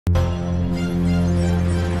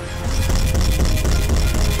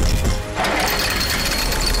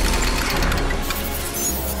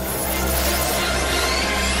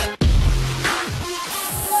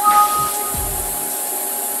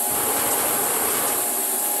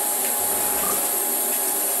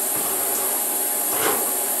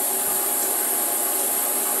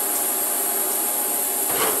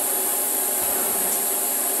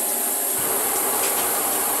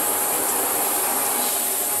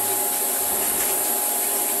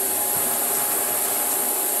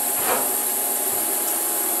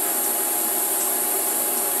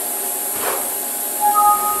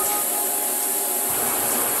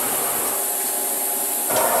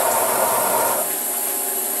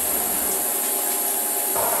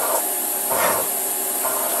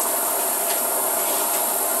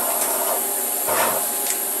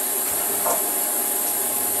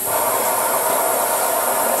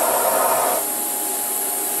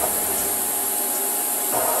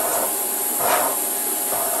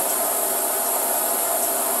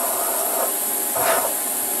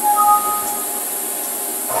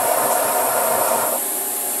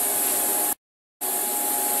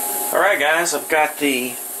Alright guys, I've got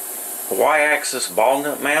the Y Axis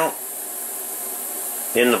Ball-nut mount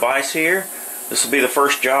in the vise here. This will be the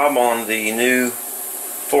first job on the new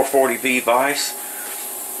 440V vise.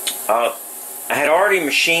 I had already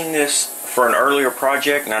machined this for an earlier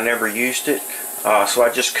project and I never used it. So I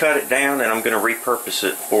just cut it down and I'm going to repurpose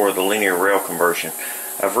it for the linear rail conversion.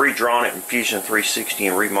 I've redrawn it in Fusion 360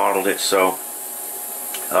 and remodeled it so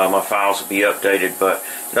my files will be updated, but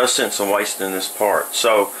no sense in wasting this part.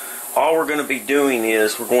 So all we're going to be doing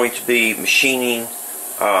is we're going to be machining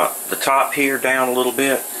the top here down a little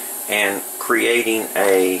bit and creating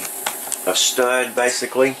a stud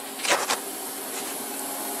basically.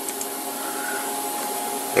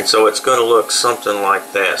 And so it's going to look something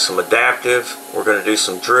like that. Some adaptive, we're going to do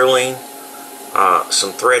some drilling,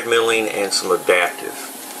 some thread milling, and some adaptive.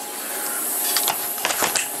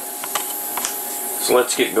 So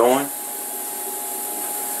let's get going.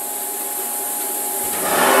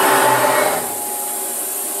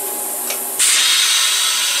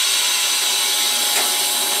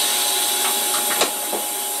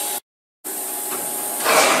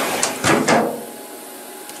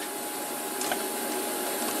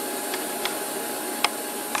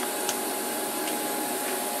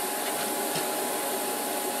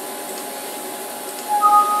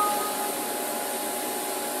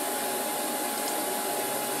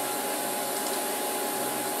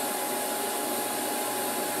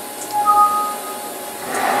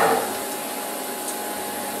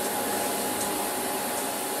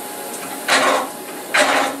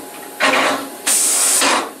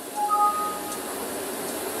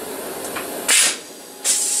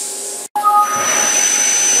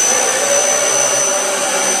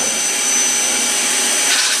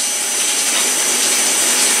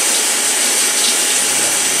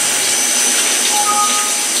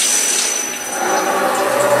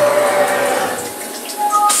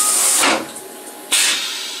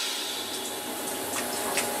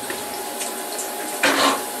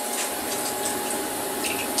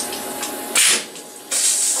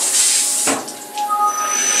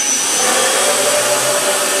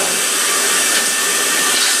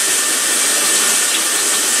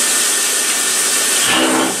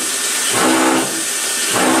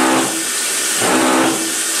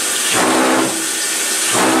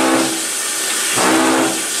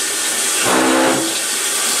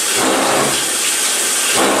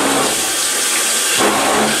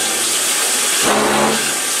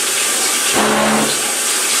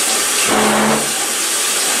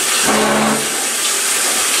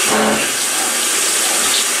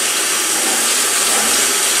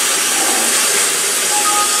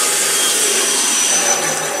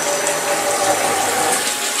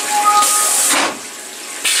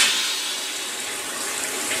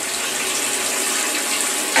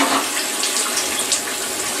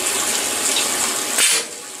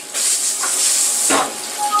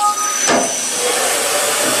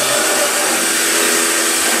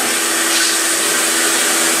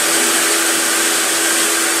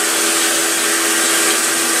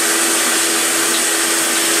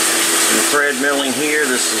 Thread milling here.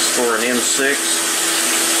 This is for an M6.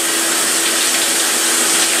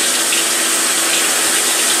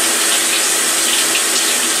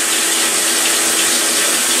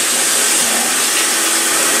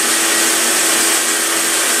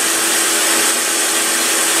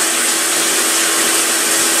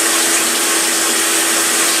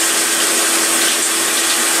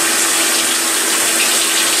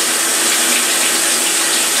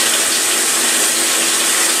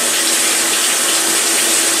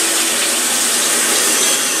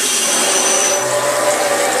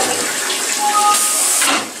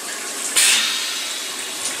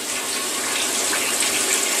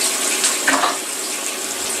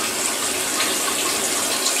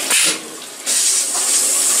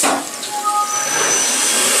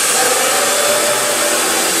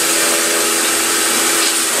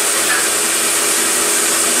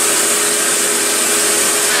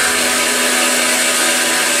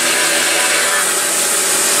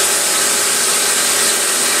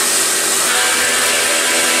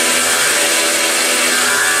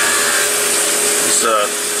 It's a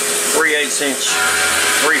 3/8 inch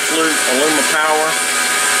 3-flute aluminum power.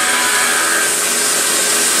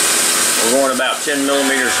 We're going about 10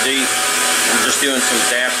 millimeters deep. I'm just doing some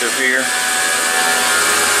adaptive here.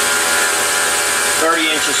 30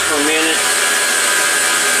 inches per minute.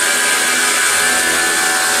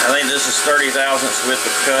 I think this is 30 thousandths width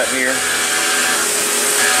of cut here.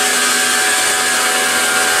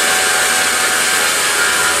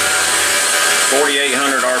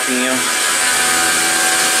 .4800 RPM.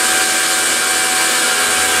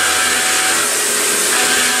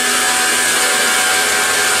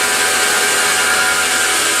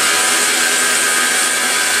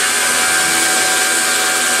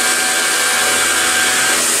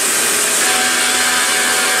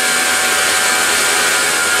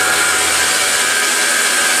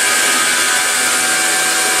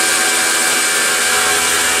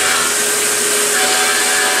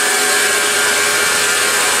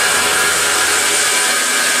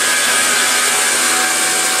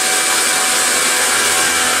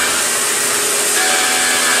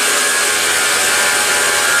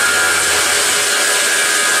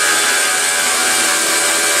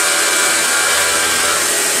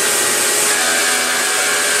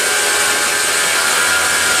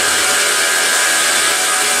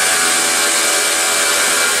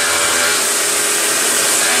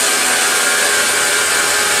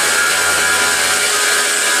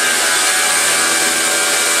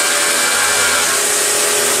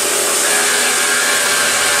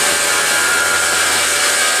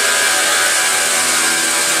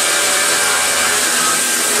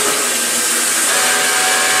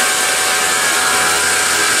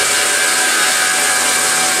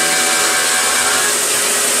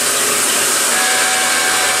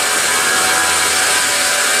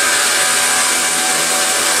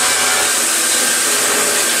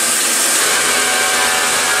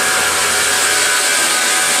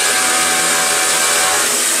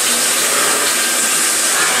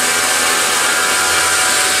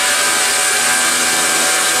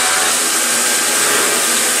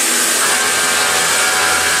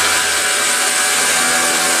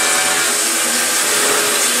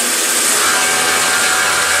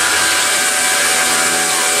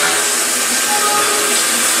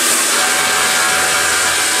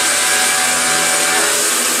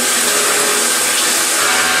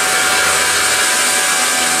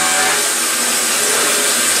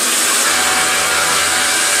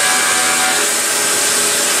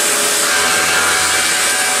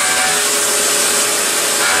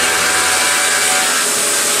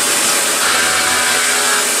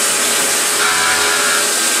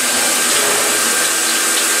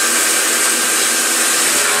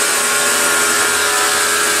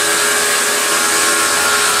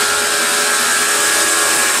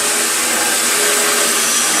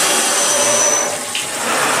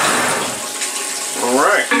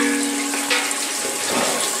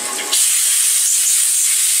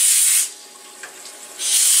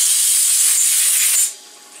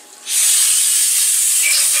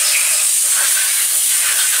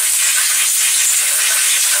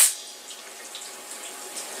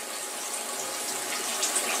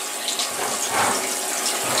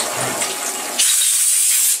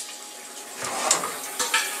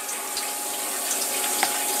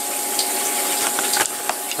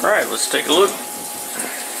 let's take a look.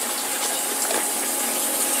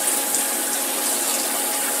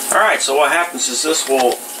 Alright, so what happens is this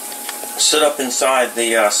will sit up inside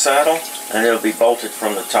the saddle, and it'll be bolted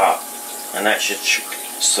from the top, and that should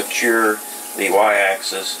secure the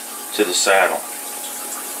Y-axis to the saddle.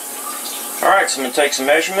 Alright, so I'm going to take some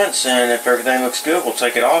measurements, and if everything looks good, we'll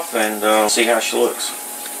take it off and see how she looks.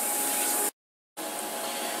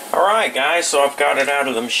 Alright guys, so I've got it out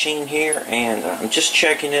of the machine here, and I'm just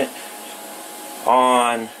checking it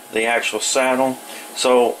on the actual saddle.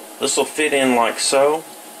 So this will fit in like so.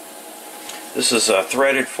 This is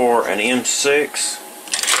threaded for an M6.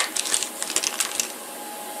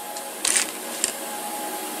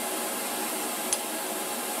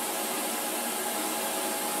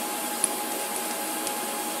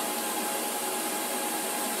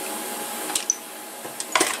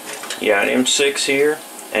 Yeah, an M6 here,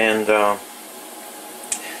 and so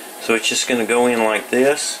it's just going to go in like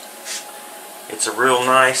this. It's a real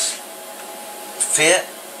nice fit.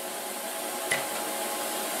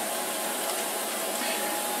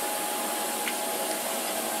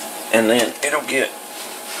 And then it'll get,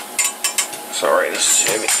 sorry, this is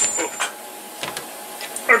heavy.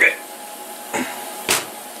 Okay.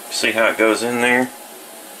 See how it goes in there?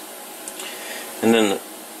 And then,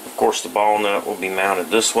 of course, the ball nut will be mounted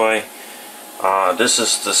this way. This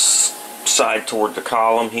is the side toward the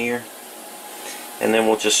column here. And then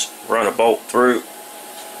we'll just run a bolt through.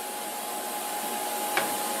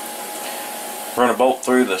 Run a bolt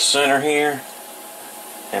through the center here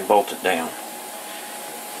and bolt it down.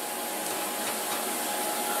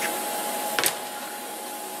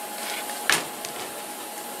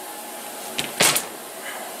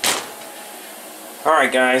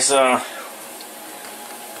 Alright guys,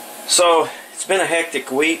 so it's been a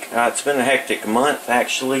hectic week. It's been a hectic month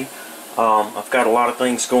actually. I've got a lot of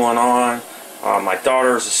things going on. My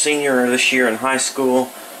daughter is a senior this year in high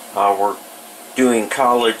school. We're doing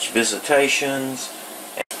college visitations.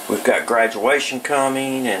 We've got graduation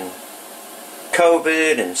coming, and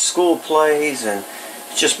COVID and school plays, and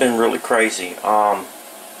it's just been really crazy.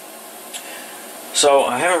 So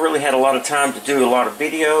I haven't really had a lot of time to do a lot of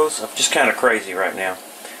videos. I'm just kind of crazy right now.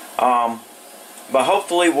 But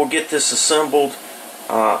hopefully we'll get this assembled,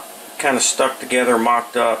 kind of stuck together,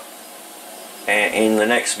 mocked up in the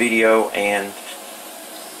next video, and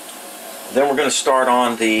then we're going to start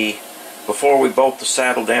on the, before we bolt the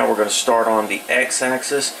saddle down, we're going to start on the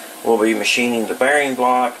X-axis. We'll be machining the bearing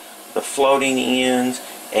block, the floating ends,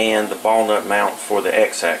 and the ball nut mount for the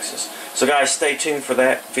X-axis. So guys, stay tuned for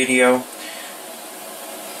that video.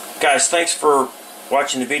 Guys, thanks for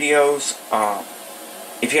watching the videos.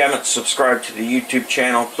 If you haven't subscribed to the YouTube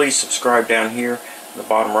channel, please subscribe down here in the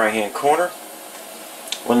bottom right hand corner.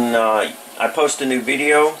 When I post a new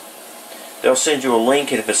video, they'll send you a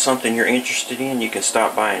link, and if it's something you're interested in, you can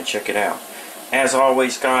stop by and check it out. As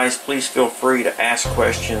always guys, please feel free to ask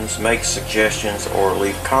questions, make suggestions, or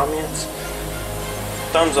leave comments.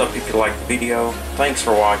 Thumbs up if you like the video. Thanks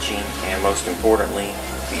for watching, and most importantly,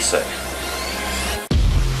 be safe.